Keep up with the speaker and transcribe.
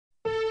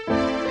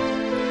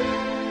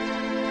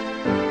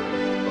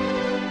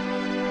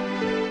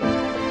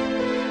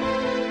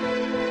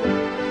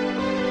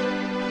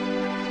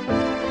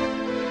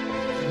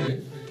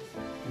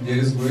there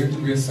is going to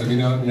be a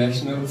seminar,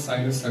 national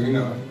science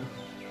seminar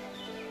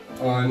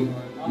on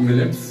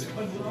millets,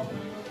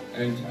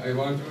 and I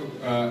want to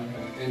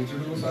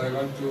introduce, or I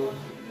want to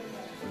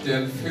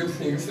tell few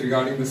things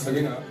regarding the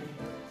seminar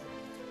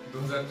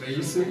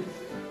 2023 में,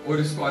 और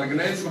इसको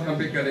organise वहाँ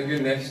पे करेंगे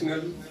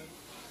national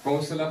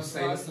council of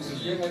science.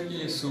 ये है कि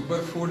ये सुपर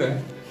फूड है,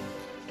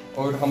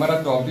 और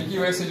हमारा टॉपिक की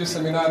वजह से जो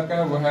सेमिनार का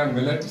है वो है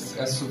मिलेट्स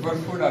ए सुपर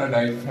फूड और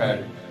डाइट फैट।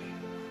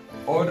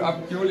 और अब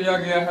क्यों लिया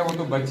गया है वो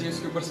तो बच्चे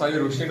इसके ऊपर सारी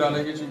रोशनी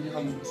डालेंगे, क्योंकि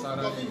हम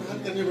सारा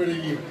मेहनत करनी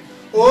पड़ेगी।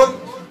 और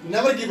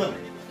नेवर गिव अप,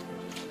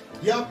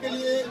 ये आपके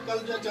लिए कल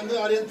जो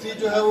चंद्रयान 3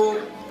 जो है वो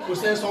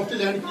उसने सॉफ्ट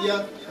लैंड किया,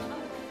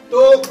 तो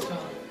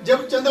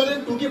जब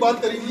चंद्रयान 2 की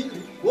बात करी थी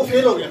वो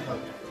फेल हो गया था।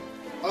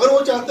 अगर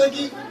वो चाहते हैं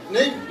कि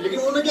नहीं, लेकिन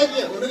उन्होंने क्या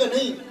किया, उन्होंने कहा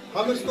नहीं,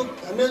 हमें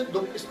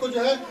इसको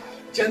जो है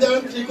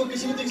चंद्रयान 3 को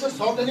किसी भी तरीके से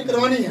सॉफ्ट लैंडिंग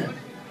करवानी है,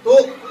 तो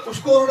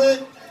उसको उन्होंने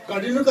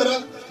कंटिन्यू करा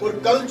और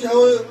कल जो है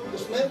वो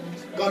उसमें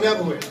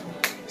कामयाब हुए।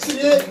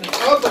 इसलिए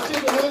आप बच्चे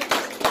जो है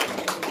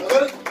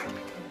अगर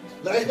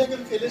लाइफ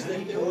में फेलियर्स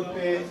देखते हो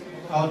पे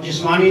और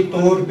जिस्मानी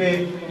तौर पे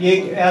ये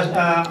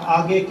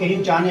आगे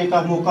कहीं जाने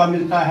का मौका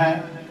मिलता है,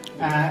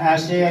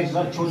 ऐसे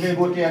छोटे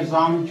मोटे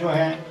एग्ज़ाम जो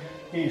है,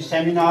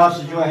 सेमिनार्स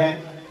जो है,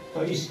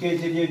 तो इसके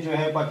ज़रिए जो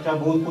है बच्चा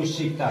बहुत कुछ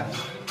सीखता है।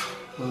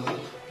 तो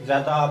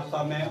ज़्यादा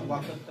आपका मैं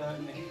वक्त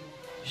नहीं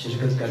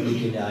शिरकत करने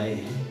के लिए आए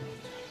हैं,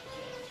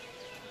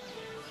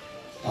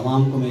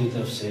 तमाम को मेरी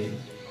तरफ से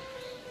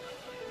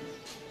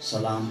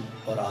सलाम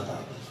और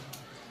आदाब।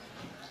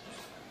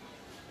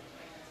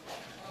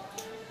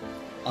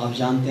 आप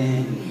जानते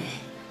हैं,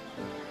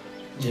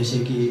 जैसे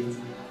कि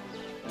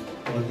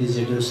वर्दी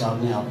ZEO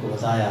साहब ने आपको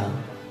बताया,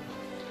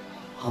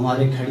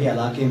 हमारे खड़ी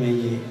इलाके में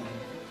ये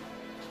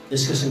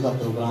इस किस्म का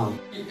प्रोग्राम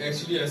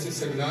एक्चुअली ऐसे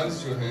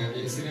सेमिनार्स जो हैं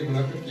ये इसलिए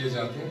मुनक़िद किए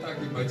जाते हैं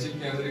ताकि बच्चे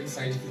के अंदर एक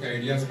साइंटिफिक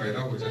आइडियाज़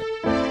पैदा हो जाए।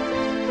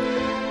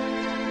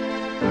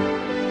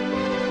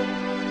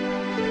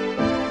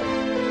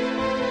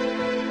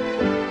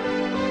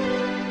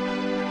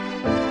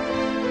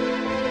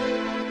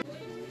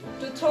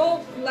 To throw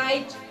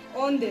light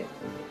on the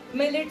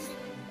millets,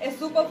 a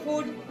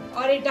superfood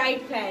or a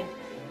diet fad.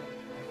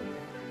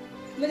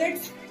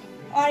 Millets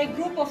are a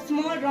group of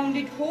small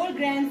rounded whole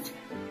grains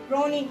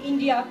grown in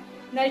India,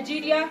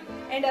 Nigeria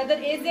and other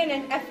Asian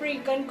and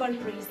African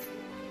countries.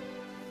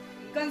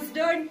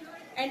 Considered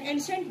an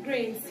ancient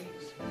grains,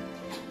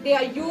 they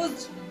are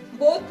used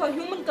both for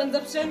human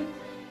consumption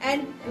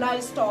and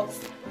livestock.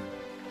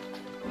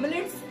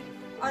 Millets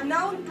are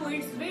known to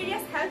its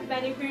various health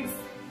benefits.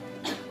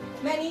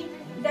 Many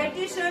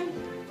dietitians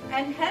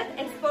and health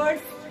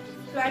experts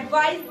to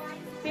advise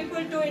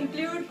people to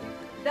include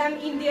them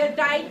in their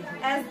diet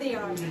as they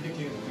are.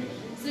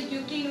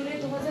 क्योंकि इन्होंने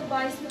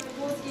 2022 में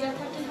propose किया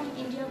था कि हम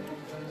India को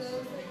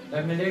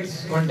The millets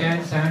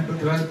contain 7 to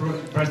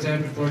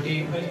 12%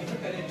 protein,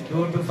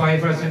 2 to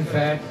 5%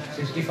 fat,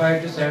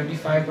 65 to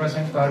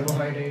 75%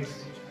 carbohydrates.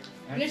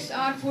 Millets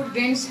are food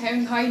grains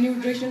having high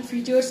nutritional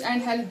features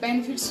and health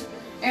benefits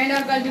and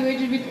are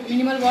cultivated with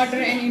minimal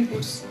water and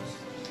inputs.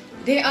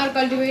 They are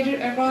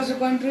cultivated across the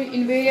country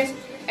in various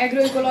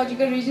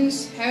agroecological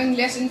regions having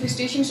less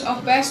infestations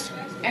of pests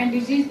and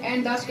disease,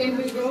 and thus can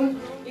be grown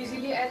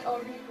easily as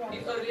ordinary.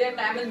 In earlier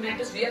time in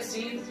millets we have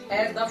seen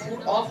as the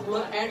food of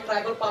rural and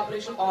tribal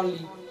population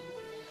only.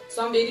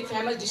 Some very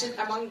famous dishes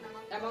among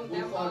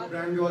them are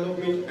brain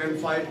development and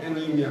fight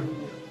anemia.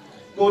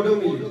 Kodo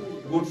millet,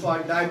 good for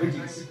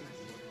diabetes.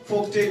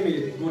 Foxtail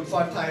millet, good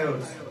for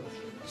thyroid.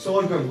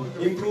 Sorghum,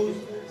 improves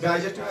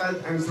digestive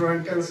health and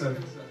prevent cancer.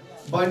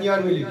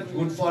 Barnyard millet,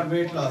 good for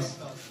weight loss.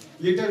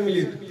 Little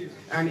millet,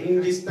 an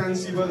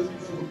indispensable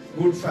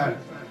good fat.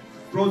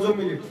 Proso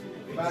millet,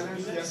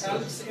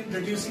 helps in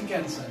reducing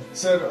cancer.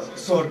 Sir,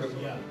 sorghum.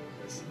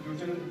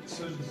 Gluten,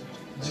 sir,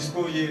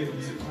 जिसको ये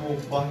वो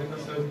बाहर का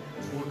sir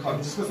food खा,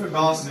 जिसको sir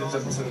घास जैसा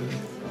पसंद है,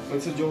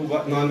 मतलब जो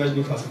नॉन वेज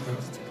नहीं खा सकता।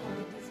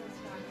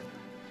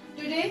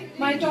 Today,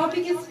 my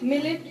topic is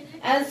millet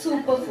as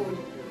superfood.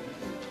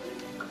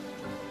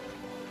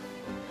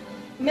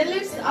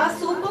 Millets are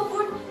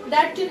superfood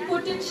that can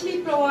potentially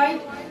provide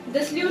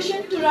the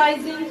solution to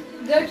rising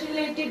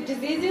gut-related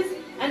diseases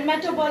and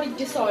metabolic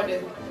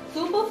disorders.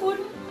 Superfood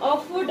or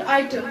food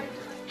item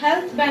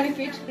health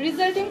benefit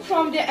resulting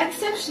from their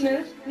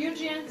exceptional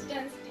nutrient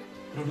density.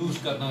 Produce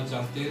करना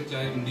चाहते हैं,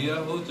 चाहे India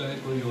हो चाहे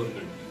कोई और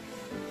country,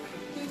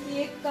 क्योंकि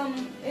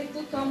एक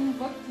तो कम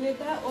वक्त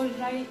लेता है और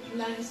dry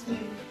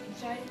landscape,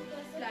 dry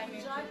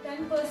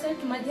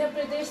 10%, Madhya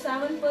Pradesh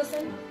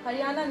 7%,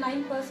 Haryana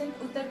 9%,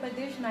 Uttar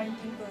Pradesh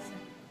 19%.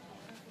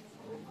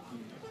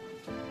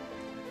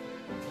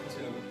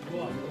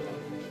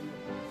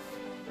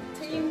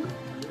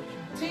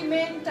 Three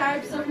main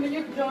types of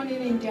millet grown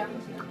in India: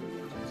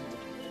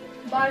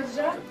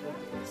 bajra,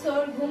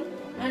 sorghum,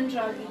 and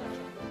ragi.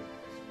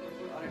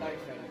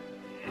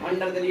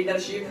 Under the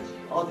leadership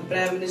of the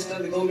Prime Minister,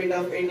 the Government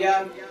of India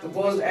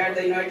proposed at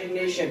the United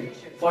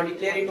Nations for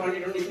declaring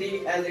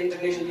 2023 as the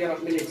International Year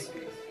of Millets.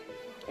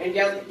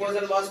 India's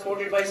proposal was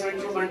supported by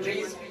 72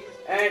 countries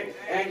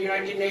and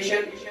United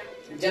Nations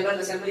General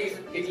Assembly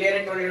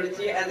declared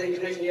 2023 as the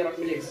International Year of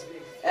Millets,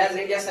 as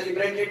India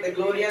celebrated the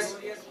glorious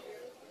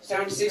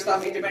 76th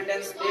of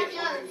Independence Day.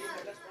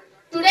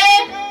 Today,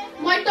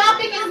 my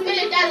topic is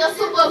millet as a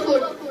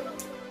superfood.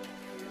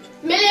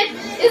 Millet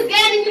is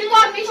gaining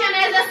recognition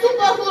as a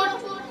superfood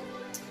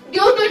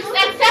due to its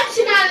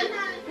exceptional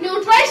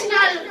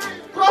nutritional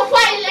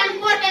profile and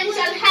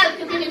potential health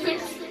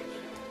benefits.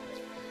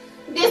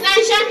 This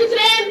ancient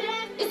grain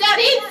is a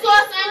rich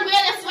source of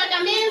various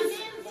vitamins,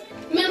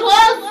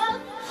 minerals,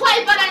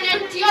 fiber and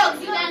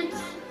antioxidants.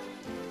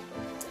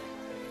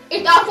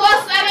 It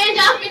offers a range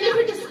of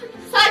benefits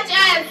such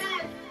as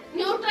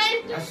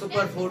nutrient, a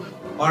superfood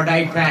or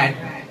diet fat.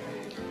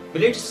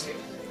 Millets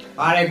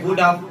are a good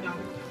of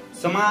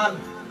small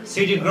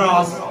seeded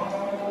grass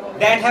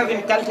that have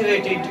been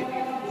cultivated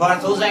for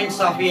thousands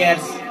of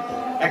years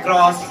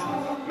across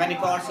many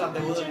parts of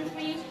the world,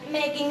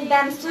 making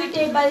them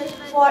suitable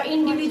for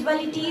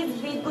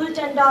individualities with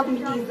gluten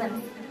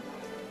dogmatism.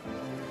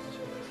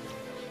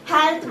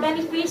 Health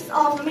benefits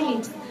of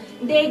millets.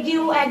 They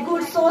give a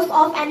good source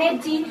of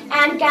energy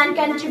and can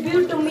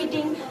contribute to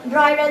meeting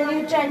viral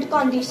nutrient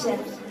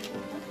conditions.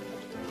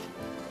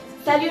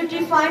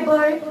 Salutary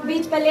fiber,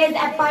 which plays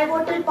a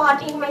pivotal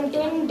part in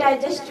maintaining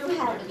digestive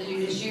health. The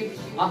leadership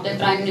of the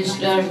Prime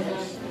Minister,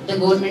 the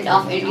Government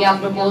of India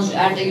proposed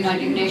at the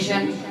United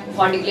Nations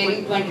for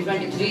declaring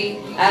 2023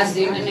 as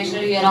the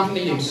International Year of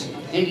Millets.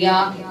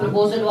 India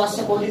proposal was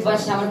supported by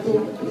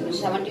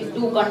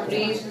 72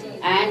 countries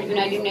and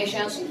United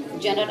Nations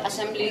General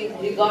Assembly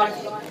declaring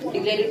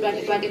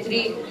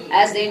 2023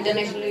 as the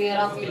International Year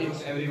of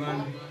Millets.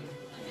 Everyone,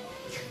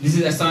 this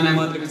is Ihsan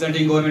Ahmed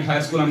representing Government High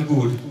School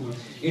Amkood.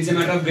 It's a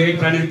matter of great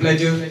pride and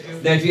pleasure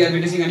that we are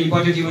witnessing an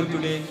important event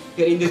today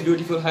here in this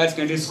beautiful higher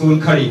secondary school,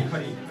 Khari.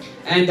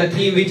 And the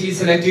theme which is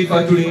selected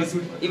for today's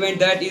event,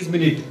 that is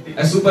millet,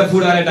 a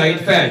superfood or a diet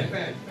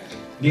fad.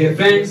 Dear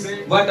friends,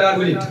 what are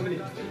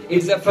millet?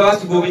 It's a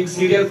fast-growing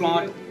cereal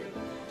plant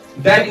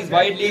that is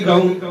widely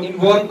grown in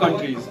warm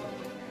countries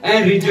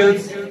and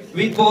regions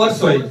with poor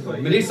soil.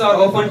 Millets are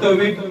often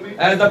termed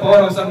as the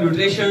powerhouse of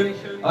nutrition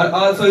or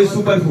also a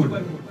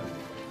superfood.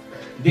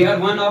 They are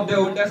one of the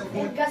oldest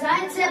food.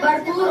 गज़ाइल से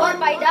भरपूर और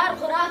पायदार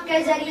खुराक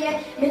के जरिए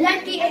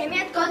millet की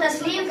अहमियत को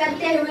तस्लीम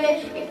करते हुए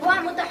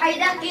अक़वाम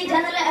मुत्तहिदा की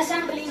जनरल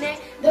असेंबली ने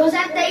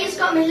 2023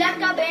 को मिलेट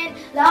का बैन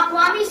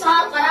लाक़वामी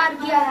साल करार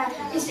किया है।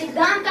 इस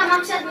इक़दाम का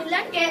मकसद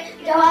मिलेट के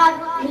जवाब,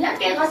 मिलेट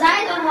के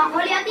गज़ाइल और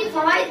माहौलियाती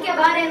फ़वाइद के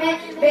बारे में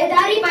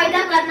बेदारी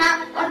पैदा करना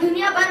और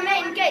दुनिया भर में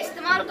इनके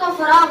इस्तेमाल को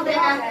फ़रोग़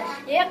देना है।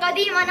 ये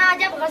कदीम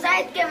अनाजब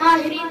गज़ाइल के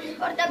माहिरीन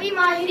और तभी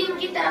माहिरीन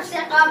की तरफ से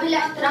काबिल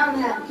एहतराम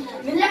है।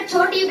 मिलेट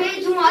छोटी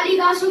बेज वाली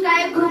घासों का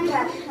एक ग्रुप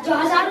है जो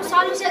हजारों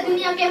सालों से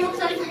दुनिया के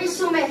मुख्तलिफ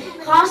हिस्सों में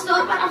खास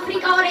तौर पर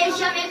अफ्रीका और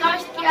एशिया में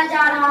काश्त किया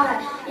जा रहा है।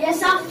 ये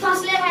सख्त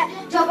फसलें हैं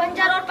जो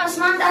बंजर और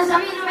पसमानदा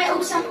जमीनों में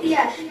उग सकती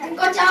है।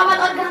 इनको चावल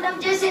और गंदम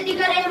जैसे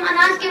दीगर अहम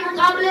अनाज के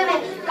मुकाबले में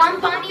कम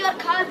पानी और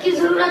खाद की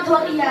जरूरत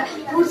होती है।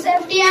 Food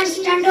safety and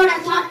standard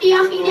authority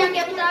of India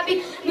के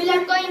मुताबिक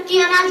मिलेट को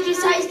इनकी अनाज की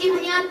साइज की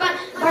बुनियाद पर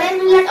बड़े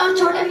मिलेट और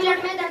छोटे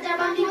मिलेट में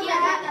दर्जाबंदी किया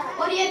जाता है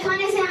और ये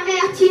खाने से हमें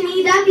अच्छी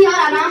नींद आती है और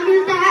आराम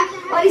मिलता है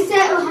और इससे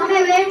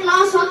हमें वेट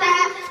लॉस होता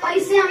है और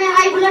इससे हमें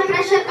हाई ब्लड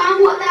प्रेशर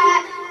कम होता है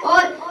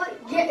और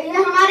ये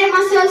हमारे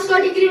मसल्स को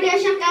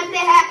डिग्रेडेशन करते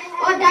हैं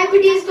और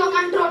डायबिटीज को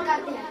कंट्रोल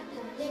करते हैं।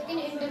 लेकिन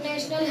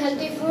इंटरनेशनल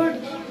हेल्थी फूड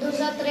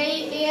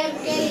 2023 ईयर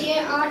के लिए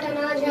 8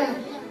 अनाज है: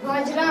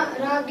 बाजरा,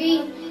 रागी,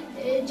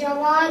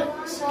 जवार,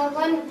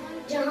 सावन,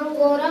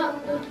 जहांगोरा,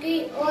 कुटकी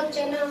और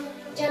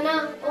चना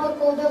और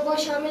कोदो को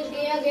शामिल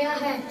किया गया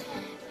है।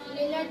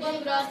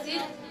 Millet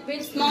grasses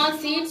with small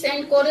seeds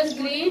and coarse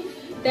grain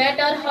that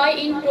are high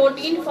in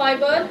protein,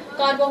 fiber,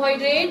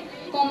 carbohydrate.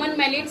 Common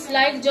millets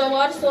like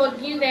jawar,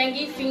 sorghum,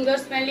 rangi,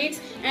 fingers millets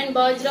and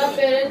bajra,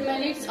 pearl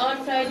millets are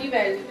fairly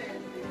well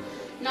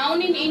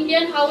known in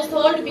Indian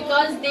household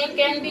because they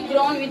can be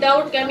grown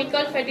without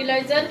chemical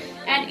fertilizer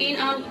and in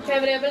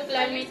unfavorable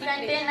climate.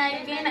 Contain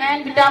nitrogen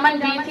and vitamin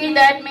B3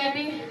 that may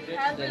be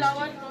help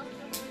our.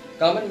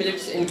 Common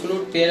millets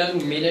include pearl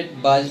millet,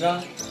 bajra,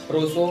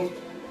 proso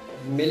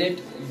millet,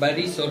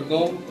 barley,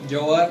 sorghum,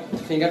 jowar,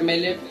 finger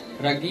millet,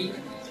 ragi,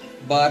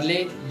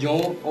 barley,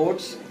 jaw,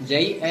 oats,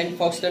 jai and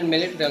foxtail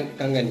millet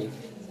kangani.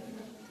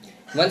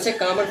 Once a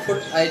common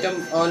food item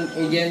on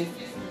Indian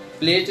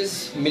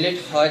plates,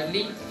 millet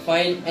hardly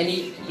find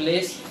any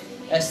place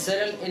as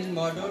cereal in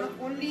modern.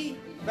 The only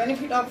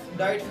benefit of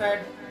diet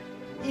fat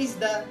is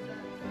that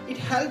it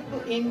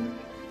helps in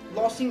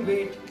losing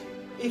weight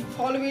if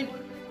followed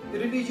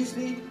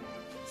religiously,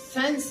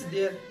 since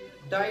their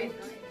diet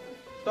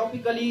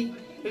topically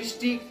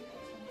restrict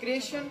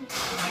creation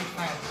and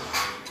fat.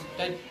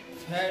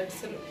 Fat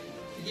sir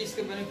ये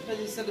इसके benefit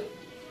है sir,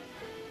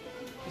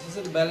 इसे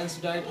sir balance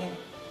diet है।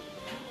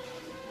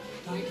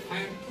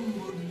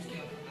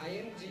 I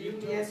am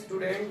GEO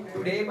student.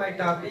 Today my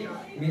topic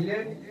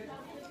millet,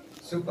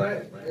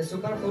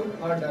 superfood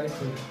or diet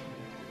food.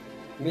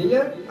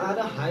 Millet are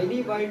the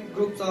highly wide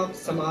groups of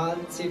small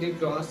seeded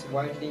grass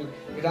widely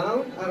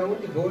grown around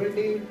the world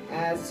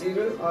as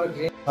cereal or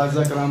grain.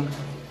 हाज़ा कराम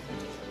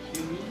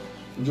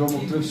जो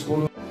मुख्तलिफ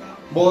school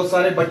बहुत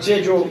सारे बच्चे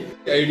जो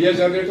idea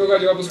generate होगा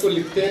जब आप उसको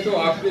लिखते हैं तो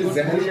आपके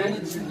जहन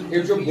में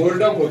एक जो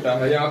बोर्डम होता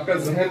है या आपका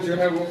जहन जो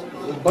है वो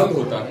बंद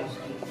होता है,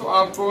 तो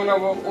आपको ना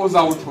वो ओज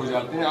आउट हो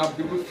जाते हैं, आप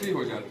बिल्कुल फ्री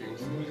हो जाते हैं।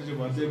 मुझे जो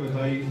बातें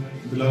बताई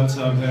बिलाल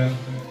साहब है,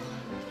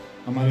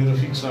 हमारे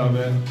रफीक साहब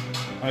है,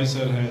 आई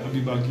सर है,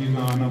 अभी बाकी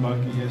ना आना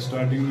बाकी है,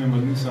 स्टार्टिंग में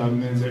मदनी साहब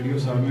ने, ZEO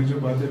साहब ने जो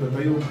बातें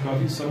बताई वो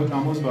काफ़ी सबक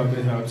आमोज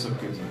बातें हैं आप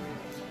सबके साथ।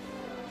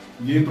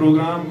 ये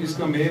प्रोग्राम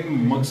इसका मेन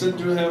मकसद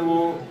जो है वो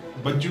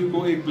बच्चों को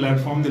एक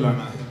प्लेटफॉर्म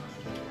दिलाना है।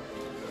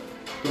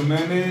 तो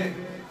मैंने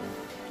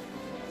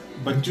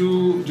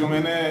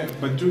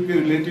बच्चों के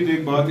रिलेटेड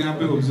एक बात यहाँ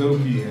पे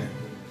ऑब्जर्व की है,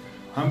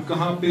 हम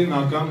कहाँ पे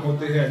नाकाम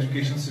होते हैं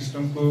एजुकेशन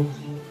सिस्टम को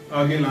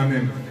आगे लाने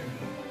में।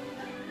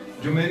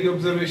 जो मेरी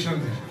ऑब्जर्वेशन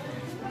है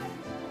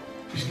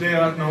पिछले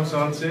 8-9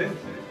 साल से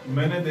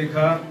मैंने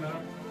देखा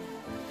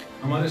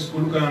हमारे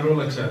स्कूल का एनरोल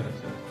अच्छा है,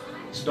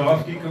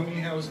 स्टाफ की कमी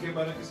है, उसके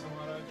बारे में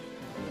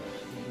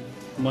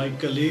My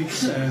colleagues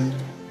and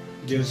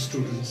dear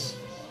students,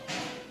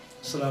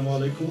 Assalamu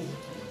alaikum,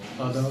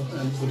 Adab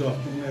and good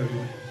afternoon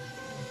everyone.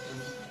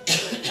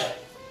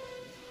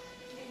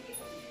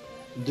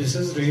 This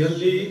is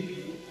really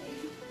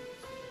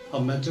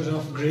a matter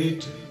of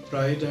great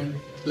pride and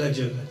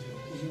pleasure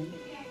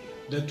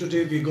that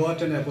today we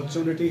got an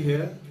opportunity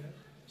here.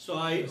 So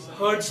I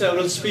heard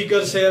several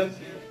speakers here.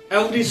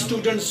 Every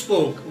student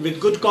spoke with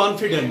good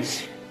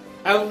confidence.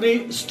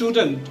 Every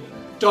student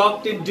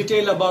talked in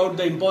detail about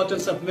the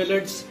importance of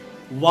millets,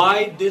 why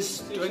this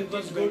 20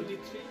 was good.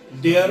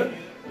 Their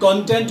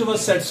content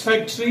was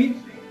satisfactory,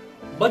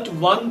 but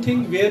one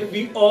thing where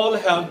we all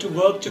have to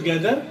work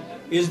together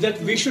is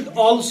that we should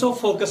also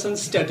focus on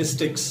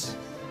statistics.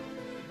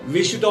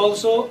 We should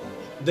also,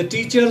 the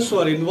teachers who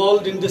are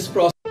involved in this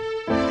process.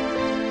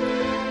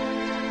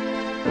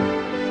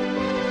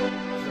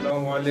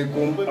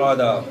 Assalamualaikum,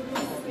 आदाब।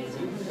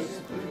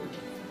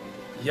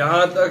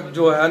 यहाँ तक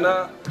जो है ना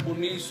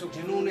 19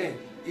 जिन्होंने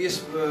इस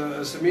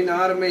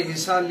seminar में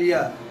हिस्सा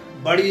लिया,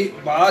 बड़ी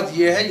बात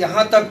यह है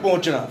यहाँ तक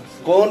पहुँचना।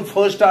 कौन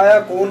फर्स्ट आया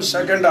कौन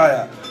सेकंड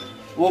आया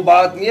वो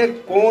बात नहीं है,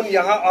 कौन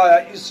यहाँ आया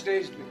इस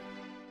स्टेज पे।